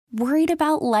Worried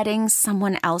about letting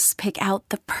someone else pick out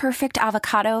the perfect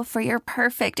avocado for your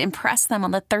perfect impress them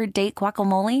on the third date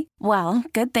guacamole? Well,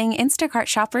 good thing Instacart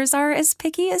shoppers are as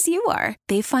picky as you are.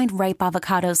 They find ripe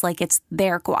avocados like it's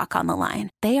their guac on the line.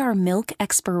 They are milk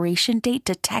expiration date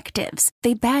detectives.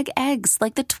 They bag eggs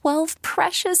like the 12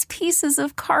 precious pieces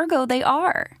of cargo they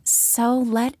are. So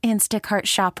let Instacart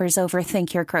shoppers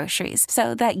overthink your groceries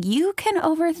so that you can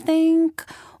overthink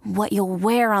what you'll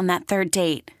wear on that third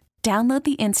date. Download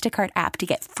the Instacart app to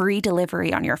get free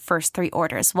delivery on your first 3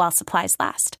 orders while supplies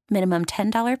last. Minimum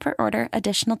 $10 per order.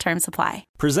 Additional terms apply.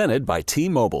 Presented by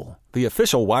T-Mobile, the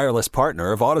official wireless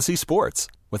partner of Odyssey Sports.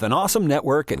 With an awesome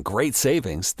network and great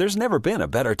savings, there's never been a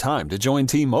better time to join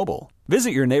T-Mobile. Visit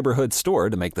your neighborhood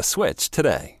store to make the switch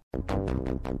today.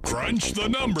 Crunch the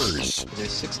numbers.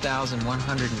 There's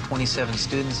 6,127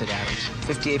 students at Adams,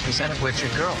 58% of which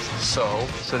are girls. So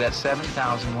that's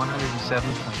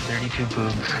 7,107.32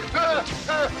 boobs.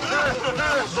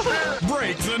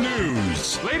 Break the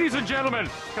news. Ladies and gentlemen,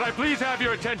 can I please have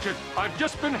your attention? I've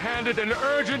just been handed an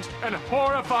urgent and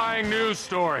horrifying news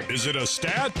story. Is it a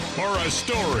stat or a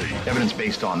story? Evidence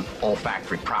based on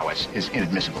olfactory prowess is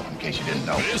inadmissible, in case you didn't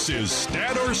know. This is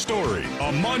Stat or Story,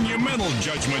 a monumental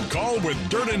judgment call with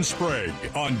Dirt and Sprague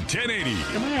on 1080.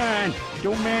 Come on,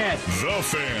 don't mess. The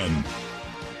Fan.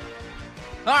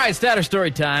 All right, Stat or Story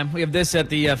time. We have this at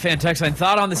the fan text line.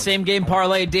 Thought on the same game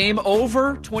parlay. Dame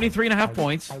over 23.5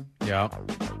 points. Yeah.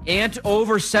 Ant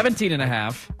over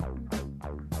 17.5.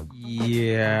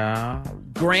 Yeah.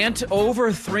 Grant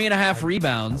over 3.5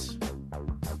 rebounds.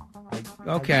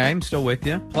 Okay, I'm still with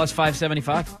you. Plus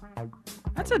 575.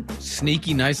 That's a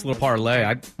sneaky, nice little parlay.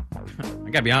 I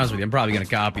gotta be honest with you, I'm probably gonna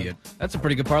copy it. That's a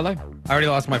pretty good parlay. I already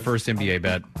lost my first NBA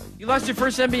bet. You lost your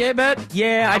first NBA bet?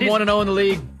 Yeah, I'm 1-0 in the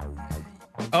league.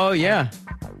 Oh, yeah.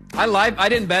 I lied. I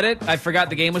didn't bet it. I forgot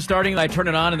the game was starting. I turned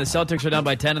it on, and the Celtics are down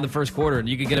by 10 in the first quarter, and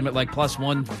you could get them at like plus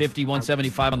 150,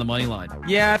 175 on the money line.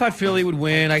 Yeah, I thought Philly would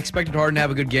win. I expected Harden to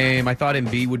have a good game. I thought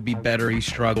Embiid would be better. He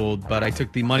struggled, but I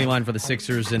took the money line for the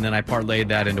Sixers, and then I parlayed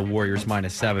that into Warriors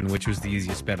 -7, which was the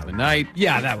easiest bet of the night.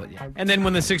 Yeah, that was. Yeah. And then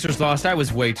when the Sixers lost, I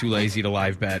was way too lazy to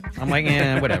live bet. I'm like,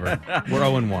 whatever. We're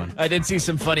 0-1. I did see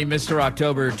some funny Mr.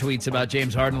 October tweets about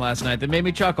James Harden last night that made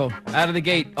me chuckle. Out of the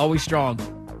gate, always strong.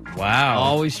 Wow.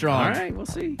 Always strong. All right, we'll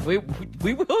see. We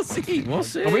will see. We'll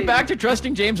see. Are we back to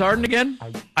trusting James Harden again?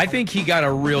 I think he got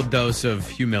a real dose of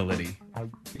humility.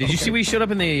 Did you see what he showed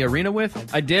up in the arena with?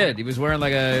 I did. He was wearing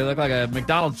he looked like a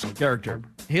McDonald's character.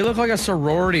 He looked like a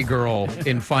sorority girl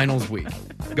in finals week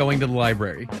going to the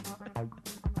library.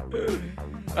 All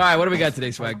right, what do we got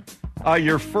today, Swag?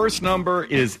 Your first number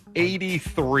is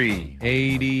 83.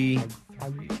 83.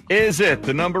 Is it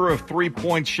the number of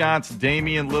three-point shots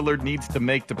Damian Lillard needs to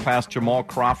make to pass Jamal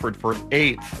Crawford for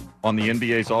 8th on the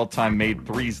NBA's all-time made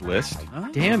threes list?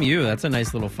 Damn you. That's a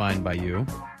nice little find by you.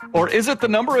 Or is it the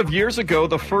number of years ago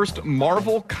the first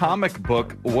Marvel comic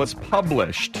book was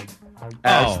published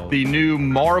as the new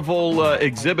Marvel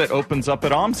exhibit opens up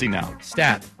at OMSI now?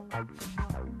 Stat.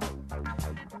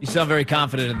 You sound very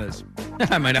confident in this.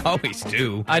 I mean, I always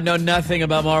do. I know nothing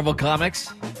about Marvel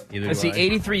Comics. Let's see,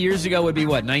 83 years ago would be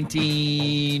what,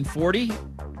 1940?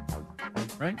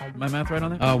 Right? My math right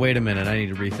on that? Oh, wait a minute. I need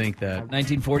to rethink that.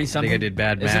 1940 something? I think I did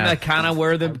bad math. Isn't that kind of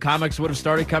where the comics would have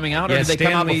started coming out? Or did they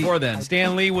come out before then?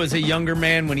 Stan Lee was a younger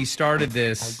man when he started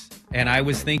this, and I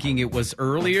was thinking it was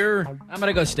earlier. I'm going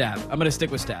to go stab. I'm going to stick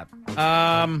with stab.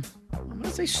 I'm going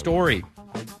to say story.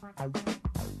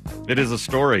 It is a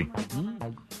story.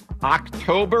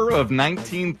 October of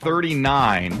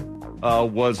 1939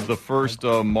 was the first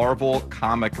Marvel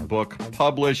comic book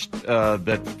published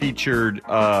that featured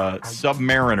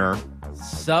Submariner.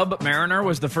 Submariner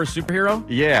was the first superhero?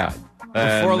 Yeah.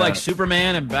 Before like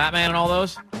Superman and Batman and all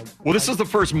those? Well, this is the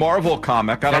first Marvel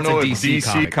comic. I don't know if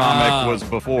DC comic was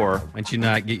before. Why don't you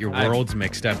not get your worlds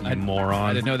mixed up, you moron?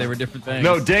 I didn't know they were different things.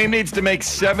 No, Dame needs to make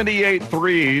 78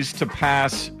 threes to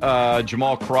pass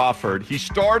Jamal Crawford. He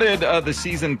started the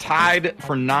season tied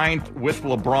for 9th with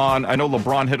LeBron. I know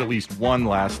LeBron hit at least one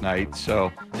last night.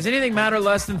 So does anything matter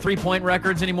less than 3-point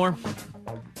records anymore?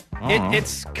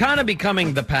 It's kind of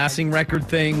becoming the passing record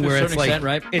thing where it's like, extent,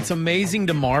 right? It's amazing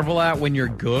to marvel at when you're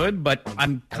good, but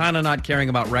I'm kind of not caring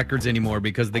about records anymore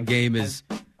because the game is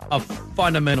a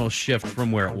fundamental shift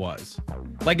from where it was.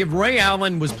 Like if Ray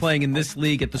Allen was playing in this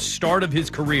league at the start of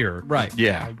his career. Right.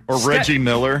 Yeah. Or Reggie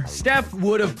Miller. Steph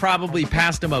would have probably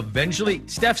passed him eventually.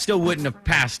 Steph still wouldn't have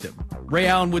passed him. Ray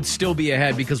Allen would still be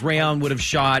ahead because Ray Allen would have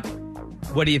shot,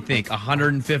 what do you think,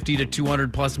 150 to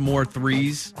 200 plus more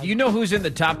threes? Do you know who's in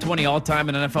the top 20 all-time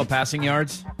in NFL passing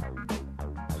yards?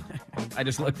 I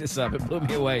just looked this up. It blew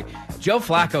me away. Joe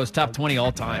Flacco is top 20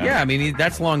 all time. Yeah, I mean,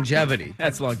 that's longevity.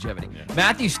 That's longevity. Yeah.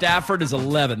 Matthew Stafford is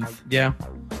 11th. Yeah.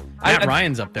 Matt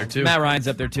Ryan's up there, too. Matt Ryan's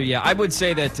up there, too, yeah. I would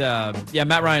say that,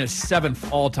 Matt Ryan is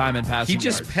 7th all-time in passing yards. He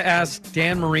just passed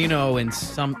Dan Marino in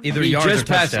yards or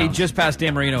touchdowns. He just passed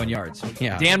Dan Marino in yards.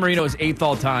 Yeah. Dan Marino is 8th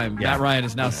all-time. Yeah. Matt Ryan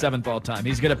is now 7th all-time.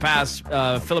 He's going to pass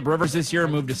Phillip Rivers this year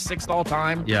and move to 6th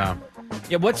all-time. Yeah.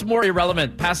 Yeah, what's more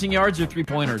irrelevant, passing yards or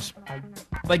three-pointers?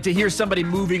 Like to hear somebody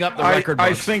moving up the record books.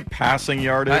 I think passing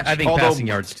yardage. I think passing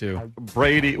yards, too.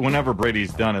 Whenever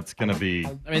Brady's done, it's going to be...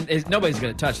 I mean, nobody's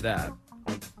going to touch that.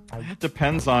 It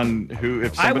depends on who.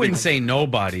 If somebody, I wouldn't say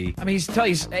nobody. I mean, he's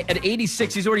at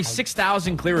 86. He's already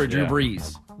 6,000 clear of Drew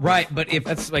Brees. Right, but if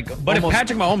that's like, if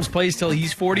Patrick Mahomes plays till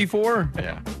he's 44,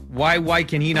 why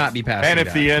can he not be passing? And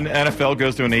if the NFL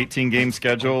goes to an 18-game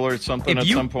schedule or something at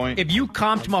some point, if you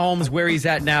comped Mahomes where he's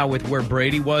at now with where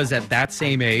Brady was at that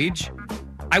same age,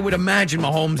 I would imagine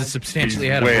Mahomes is substantially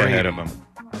ahead of Brady. Way ahead of him.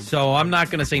 So I'm not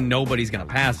going to say nobody's going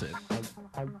to pass it.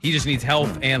 He just needs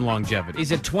health and longevity.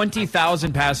 He's at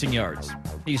 20,000 passing yards.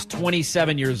 He's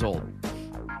 27 years old.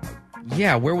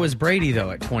 Yeah, where was Brady,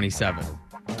 though, at 27?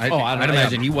 I'd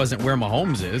imagine he wasn't where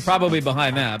Mahomes is. Probably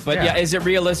behind that. But, is it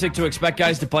realistic to expect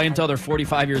guys to play until they're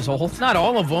 45 years old? Not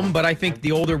all of them, but I think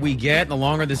the older we get and the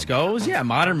longer this goes,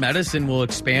 modern medicine will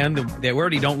expand. They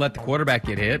already don't let the quarterback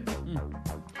get hit.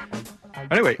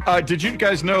 Anyway, did you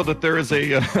guys know that there is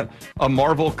a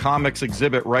Marvel Comics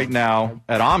exhibit right now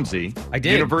at OMSI? I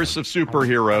did. Universe of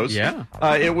Superheroes. Yeah.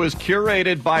 It was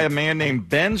curated by a man named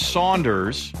Ben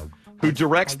Saunders, who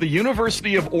directs the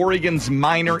University of Oregon's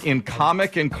minor in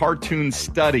comic and cartoon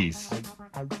studies.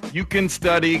 You can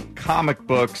study comic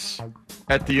books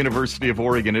at the University of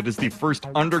Oregon. It is the first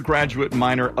undergraduate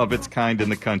minor of its kind in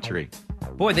the country.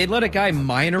 Boy, they let a guy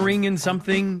minoring in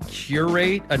something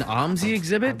curate an OMSI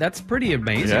exhibit? That's pretty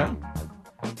amazing.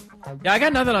 Yeah, I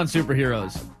got nothing on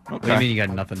superheroes. Okay. What do you mean you got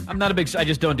nothing? I'm not a big... I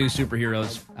just don't do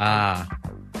superheroes.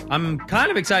 I'm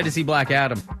kind of excited to see Black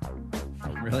Adam.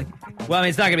 Really? Well, I mean,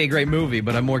 it's not going to be a great movie,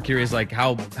 but I'm more curious, like,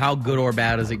 how good or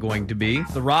bad is it going to be?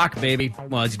 The Rock, baby.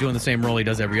 Well, he's doing the same role he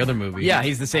does every other movie. Yeah,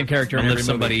 he's the same character in every movie.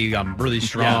 Somebody, I'm really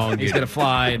strong. He's going to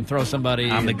fly and throw somebody.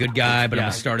 I'm the good guy, but I'm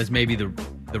going to start as maybe the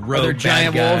rogue Are there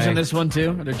giant bad guy. wolves in this one,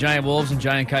 too? Are there giant wolves and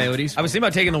giant coyotes? I was thinking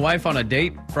about taking the wife on a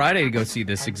date Friday to go see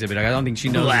this exhibit. I don't think she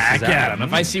knows Black this is Adam.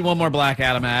 If I see one more Black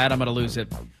Adam ad, I'm going to lose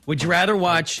it. Would you rather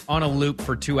watch on a loop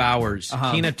for 2 hours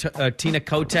Tina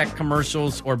Kotek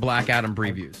commercials or Black Adam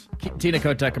previews? Tina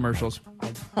Kotek commercials.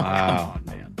 Wow.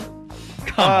 Come on, man.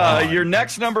 Come on. Your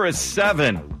next number is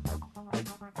 7.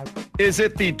 Is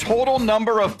it the total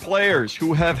number of players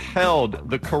who have held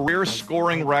the career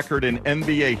scoring record in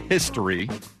NBA history,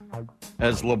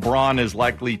 as LeBron is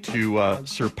likely to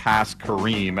surpass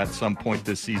Kareem at some point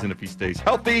this season if he stays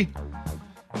healthy?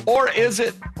 Or is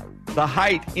it the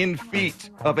height in feet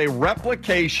of a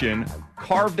replication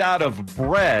carved out of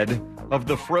bread of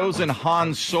the frozen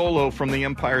Han Solo from The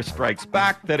Empire Strikes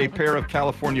Back that a pair of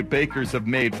California bakers have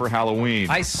made for Halloween?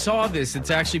 I saw this.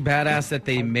 It's actually badass that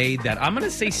they made that. I'm going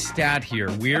to say stat here.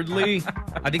 Weirdly,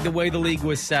 I think the way the league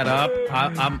was set up, I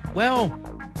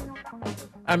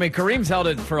mean, Kareem's held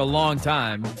it for a long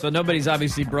time, so nobody's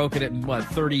obviously broken it in,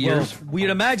 30 years? Well, we'd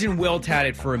imagine Wilt had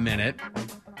it for a minute.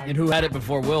 And who had it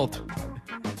before Wilt?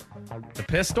 The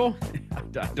pistol?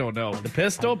 I don't know. The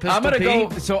pistol? I'm going to go,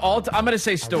 so I'm going to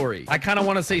say Story. I kind of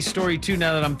want to say Story, too,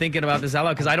 now that I'm thinking about this out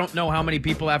loud, because I don't know how many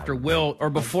people after Wilt or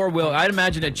before Wilt. I'd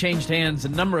imagine it changed hands a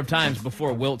number of times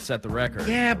before Wilt set the record.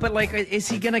 Yeah, but, is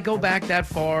he going to go back that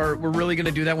far? We're really going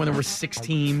to do that when there were 6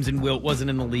 teams and Wilt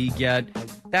wasn't in the league yet?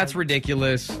 That's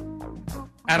ridiculous.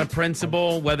 Out of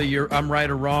principle, whether I'm right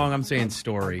or wrong, I'm saying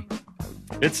Story.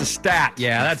 It's a stat.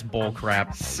 Yeah, that's bull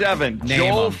crap. 7.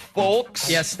 Joel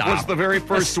Fulks was the very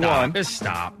first one. Just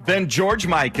stop. Then George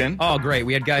Mikan. Oh, great.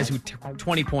 We had guys who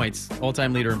 20 points,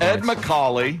 all-time leader in points. Ed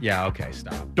McCauley. Yeah, okay,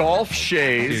 stop. Dolph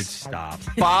Schayes. Dude, stop.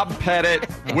 Bob Pettit,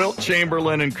 Wilt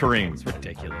Chamberlain, and Kareem. It's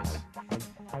ridiculous.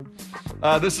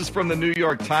 This is from the New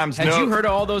York Times. Had you heard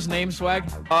all those names, Swag?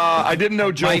 I didn't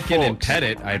know Joe Mikan Fulks. and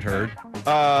Pettit, I'd heard.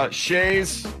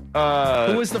 Schayes.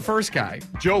 Who was the first guy?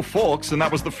 Joe Fulks, and that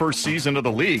was the first season of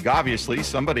the league. Obviously,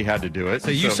 somebody had to do it.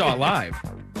 So you saw it live.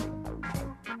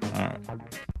 All right.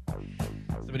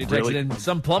 Somebody texted in,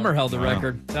 some plumber held the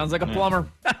record. Sounds like a plumber.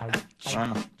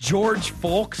 George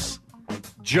Fulks?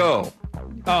 Joe.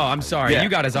 Oh, I'm sorry. Yeah. You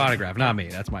got his autograph, not me.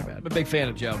 That's my bad. I'm a big fan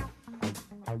of Joe.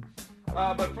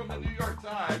 But from the New York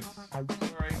Times,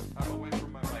 sorry, I'm away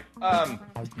from my mic.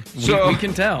 We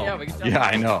can tell. Yeah, we can tell. Yeah,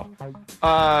 I know.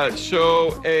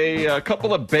 So a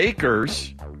couple of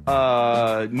bakers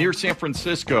near San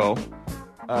Francisco,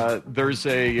 there's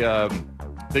a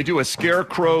They do a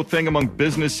scarecrow thing among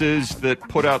businesses that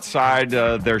put outside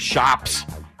their shops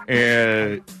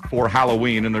for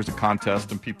Halloween, and there's a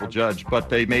contest and people judge. But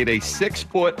they made a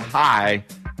 6-foot-high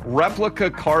replica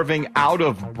carving out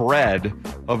of bread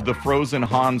of the frozen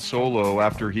Han Solo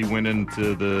after he went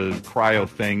into the cryo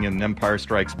thing in Empire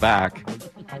Strikes Back.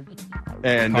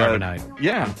 And Carbonite.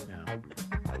 Yeah.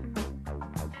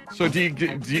 So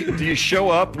do you show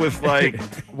up with, like,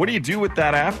 what do you do with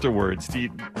that afterwards? Do you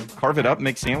carve it up,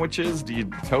 make sandwiches? Do you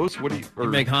toast? What do you... You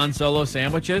make Han Solo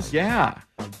sandwiches? Yeah.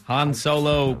 Han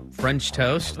Solo French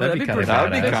toast. That'd be kind of That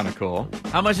would be kind of cool.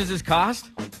 How much does this cost?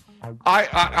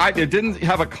 It didn't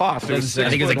have a cost. It was I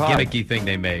think it's a 6 foot high. gimmicky thing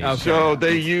they made. Okay. So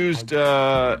they used 2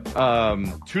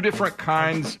 different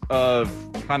kinds of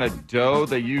kind of dough.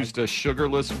 They used a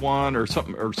sugarless one or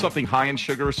something high in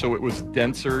sugar, so it was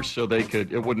denser, so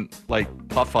it wouldn't like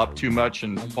puff up too much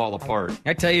and fall apart.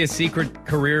 I tell you a secret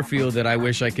career field that I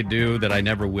wish I could do that I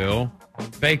never will.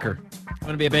 Baker. You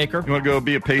want to be a baker? You want to go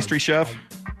be a pastry chef?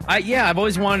 I've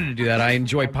always wanted to do that. I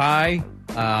enjoy pie.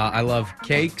 I love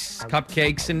cakes,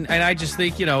 cupcakes, and I just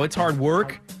think, it's hard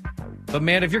work. But,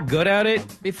 man, if you're good at it,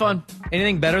 Be fun.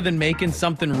 anything better than making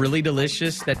something really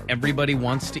delicious that everybody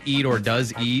wants to eat or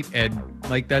does eat, and,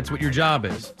 like, that's what your job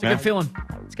is. It's a good feeling.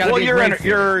 It's got to be a great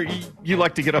feeling. you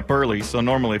like to get up early, so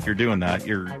normally if you're doing that,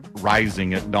 you're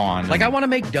rising at dawn. Like, I want to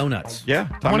make donuts. Yeah,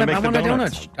 I want to make the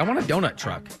donuts. I want a donut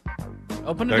truck.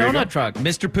 Open a There you go. donut truck.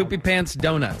 Mr. Poopy Pants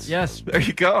Donuts. Yes. There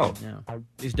you go. Yeah.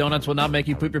 These donuts will not make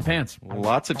you poop your pants.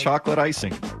 Lots of chocolate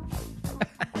icing.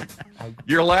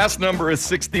 Your last number is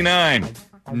 69.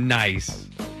 Nice.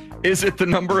 Is it the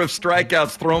number of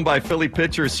strikeouts thrown by Philly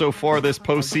pitchers so far this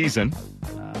postseason?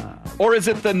 Or is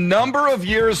it the number of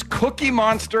years Cookie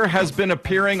Monster has been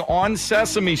appearing on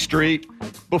Sesame Street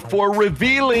before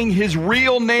revealing his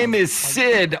real name is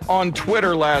Sid on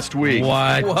Twitter last week?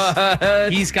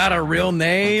 What? He's got a real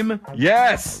name?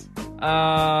 Yes. Which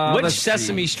Let's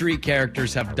Sesame see. Street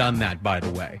characters have done that, by the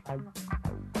way?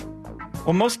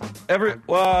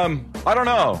 Well, I don't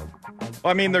know.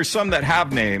 I mean, there's some that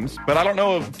have names, but I don't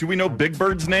know. Do we know Big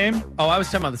Bird's name? Oh, I was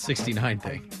talking about the 69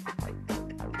 thing.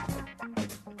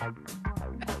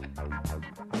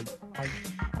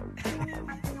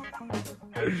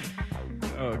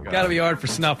 Oh, God. Got to be hard for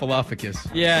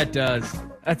Snuffleupagus. Yeah, it does.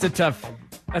 That's a tough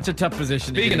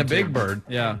position. Speaking to of get into. Big Bird.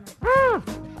 Yeah.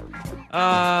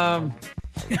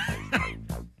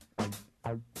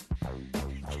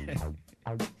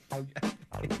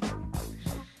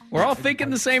 We're all thinking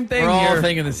the same thing We're here. all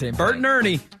thinking the same Bert thing. and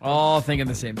Ernie. All thinking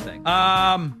the same thing.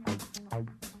 I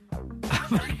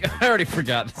already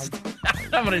forgot this.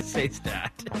 I'm going to say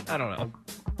stat. I don't know.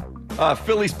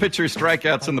 Phillies pitcher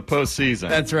strikeouts in the postseason.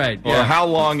 That's right. Or Yeah. how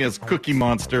long has Cookie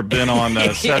Monster been on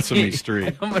Sesame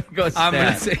Street? I'm going to go stat. I'm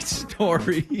going to say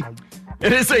story.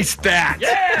 It is a stat.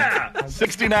 Yeah!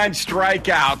 69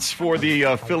 strikeouts for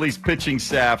the Phillies pitching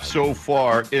staff so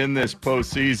far in this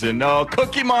postseason. No,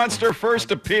 Cookie Monster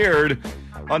first appeared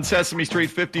on Sesame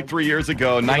Street 53 years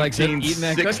ago, likes eating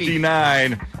that cookie.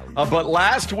 1969. But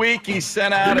last week he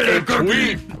sent out a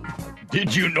tweet.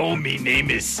 Did you know me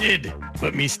name is Sid,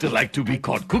 but me still like to be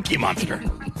called Cookie Monster?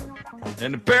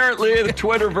 And apparently the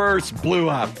Twitterverse blew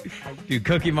up. Dude,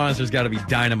 Cookie Monster's got to be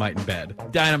dynamite in bed.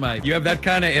 Dynamite. You have that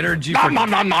kind of energy Nom, for... nom,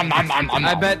 nom, nom, nom, nom, nom.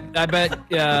 I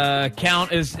bet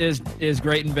Count is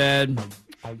great in bed.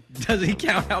 Does he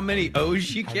count how many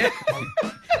O's you get?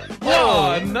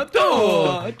 Oscar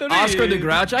the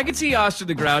Grouch. I could see Oscar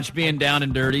the Grouch being down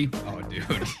and dirty. Oh, dude.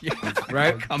 Yeah.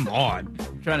 Right? Come on.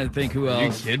 I'm trying to think who Are you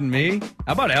else. kidding me?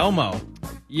 How about Elmo?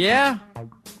 Yeah.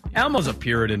 Elmo's a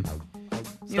Puritan.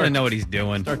 You don't know what he's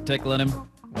doing. Start tickling him.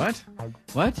 What?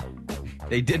 What?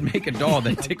 They did make a doll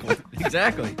that tickled.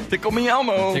 Exactly. Tickle me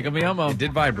Elmo. Tickle me Elmo. It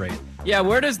did vibrate. Yeah,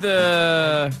 where does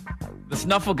the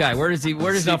Snuffle guy, where does he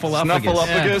Snuffleupagus. Snuffleupagus.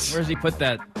 Yeah, where does he put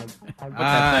that?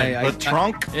 The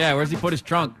trunk? Yeah, where's he put his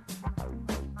trunk?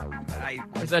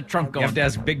 Where's that trunk You going? have to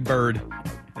ask Big Bird.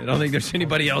 I don't think there's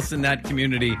anybody else in that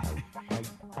community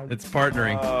that's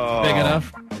partnering. Big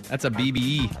enough? That's a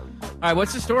BBE. All right,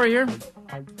 what's the story here?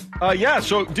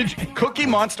 So Cookie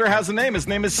Monster has a name. His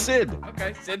name is Sid.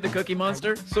 Okay, Sid the Cookie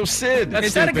Monster. So Sid.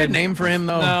 Is that a good name for him,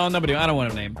 though? No, nobody. I don't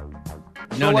want a name.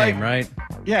 No So, like- name, right?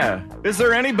 Yeah. Is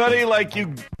there anybody like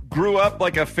you grew up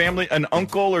like a family, an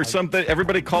uncle or something?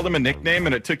 Everybody called him a nickname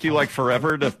and it took you like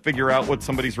forever to figure out what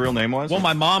somebody's real name was? Well,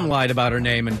 my mom lied about her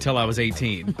name until I was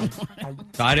 18.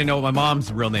 So I didn't know what my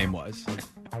mom's real name was.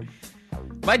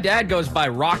 My dad goes by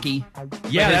Rocky.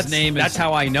 Yeah, his name that's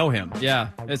how I know him. Yeah,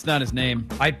 it's not his name.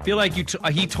 I feel like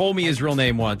he told me his real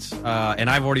name once, and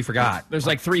I've already forgot. There's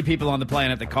like 3 people on the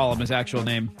planet that call him his actual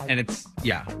name. And it's,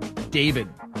 David.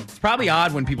 It's probably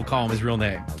odd when people call him his real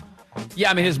name.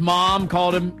 Yeah, I mean, his mom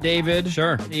called him David.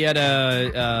 Sure. He had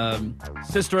a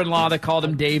sister-in-law that called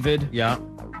him David. Yeah.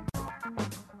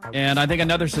 And I think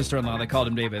another sister-in-law that called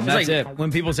him David. And that's like, it. When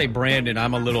people say Brandon,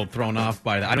 I'm a little thrown off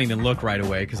by that. I don't even look right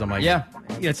away because I'm like,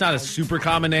 it's not a super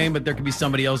common name, but there could be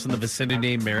somebody else in the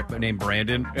vicinity named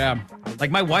Brandon. Yeah.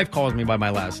 Like my wife calls me by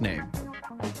my last name.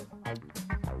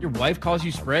 Your wife calls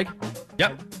you Sprague?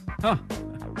 Yep. Huh.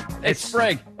 It's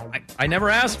Sprague. I never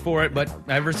asked for it, but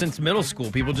ever since middle school,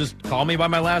 people just call me by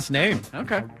my last name.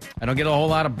 Okay. I don't get a whole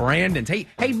lot of Brandons. Hey,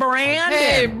 Brandon!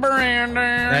 Hey,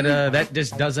 Brandon! That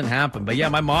just doesn't happen. But yeah,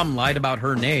 my mom lied about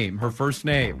her name, her first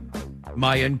name,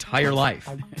 my entire life.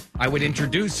 I would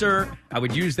introduce her. I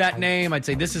would use that name. I'd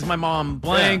say, this is my mom,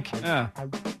 blank. Yeah.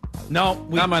 No,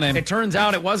 not my name. It turns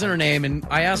out it wasn't her name, and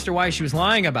I asked her why she was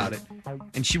lying about it.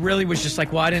 And she really was just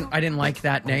like, well, I didn't like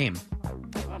that name.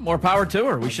 More power to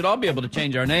her. We should all be able to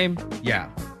change our name.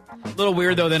 Yeah. A little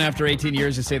weird, though, then after 18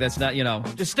 years to say that's not,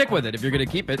 just stick with it if you're going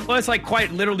to keep it. Well, it's like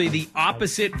quite literally the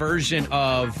opposite version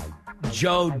of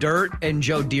Joe Dirt and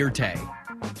Joe Dirte.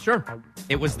 Sure.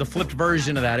 It was the flipped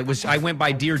version of that. I went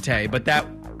by Dirte, but that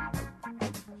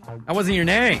wasn't your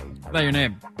name. Not your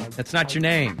name. That's not your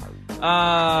name.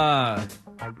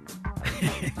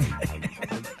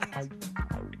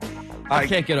 I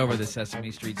can't get over the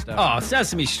Sesame Street stuff. Oh,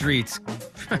 Sesame Street's.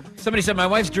 Somebody said, my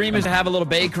wife's dream is to have a little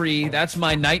bakery. That's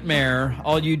my nightmare.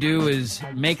 All you do is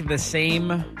make the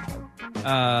same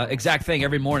exact thing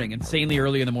every morning, insanely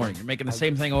early in the morning. You're making the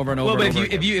same thing over and over Well, but and over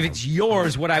if it's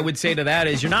yours, what I would say to that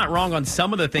is you're not wrong on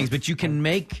some of the things, but you can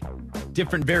make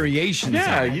different variations.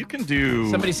 Yeah, you can do.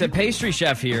 Somebody said pastry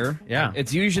chef here. Yeah.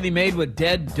 It's usually made with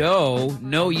dead dough,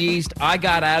 no yeast. I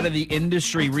got out of the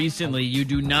industry recently. You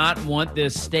do not want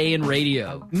this. Stay in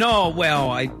radio. No,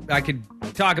 well, I could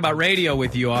talk about radio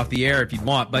with you off the air if you'd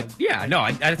want, but yeah, no,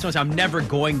 that's what I'm never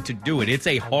going to do it. It's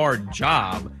a hard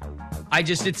job.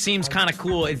 It seems kind of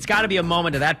cool. It's got to be a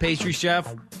moment of that pastry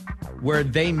chef where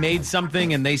they made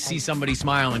something and they see somebody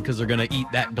smiling because they're going to eat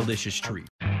that delicious treat.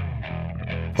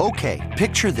 Okay,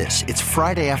 picture this. It's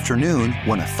Friday afternoon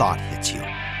when a thought hits you.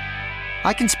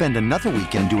 I can spend another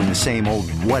weekend doing the same old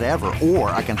whatever, or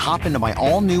I can hop into my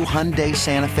all-new Hyundai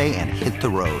Santa Fe and hit the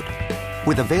road.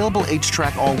 With available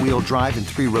H-Track all-wheel drive and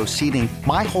 3-row seating,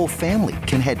 my whole family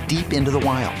can head deep into the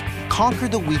wild. Conquer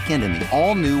the weekend in the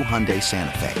all-new Hyundai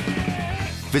Santa Fe.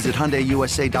 Visit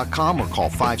HyundaiUSA.com or call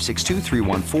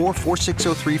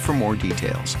 562-314-4603 for more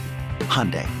details.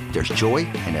 Hyundai, there's joy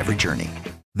in every journey.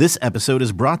 This episode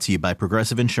is brought to you by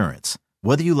Progressive Insurance.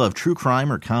 Whether you love true crime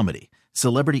or comedy,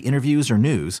 celebrity interviews or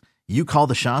news, you call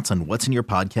the shots on what's in your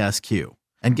podcast queue.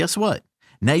 And guess what?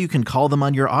 Now you can call them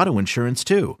on your auto insurance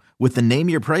too with the Name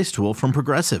Your Price tool from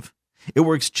Progressive. It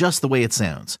works just the way it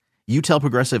sounds. You tell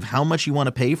Progressive how much you want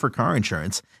to pay for car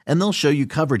insurance, and they'll show you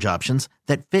coverage options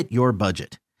that fit your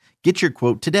budget. Get your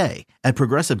quote today at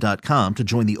Progressive.com to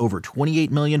join the over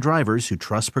 28 million drivers who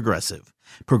trust Progressive.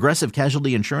 Progressive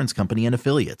Casualty Insurance Company and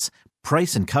Affiliates.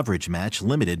 Price and coverage match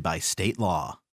limited by state law.